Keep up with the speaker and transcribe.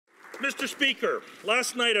Mr. Speaker,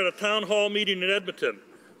 last night at a town hall meeting in Edmonton,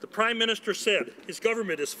 the Prime Minister said his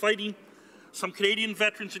government is fighting some Canadian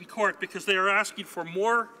veterans in court because they are asking for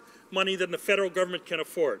more money than the federal government can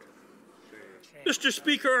afford. Mr.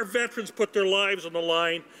 Speaker, our veterans put their lives on the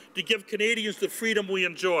line to give Canadians the freedom we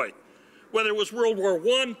enjoy, whether it was World War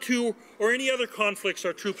I, II, or any other conflicts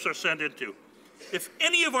our troops are sent into. If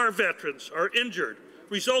any of our veterans are injured,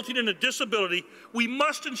 resulting in a disability, we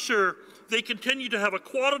must ensure they continue to have a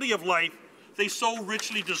quality of life they so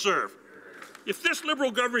richly deserve. If this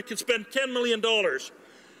Liberal government can spend $10 million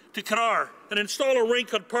to Qatar and install a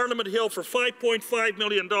rink on Parliament Hill for $5.5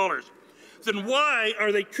 million, then why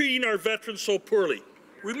are they treating our veterans so poorly?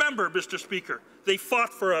 Remember, Mr. Speaker, they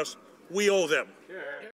fought for us. We owe them.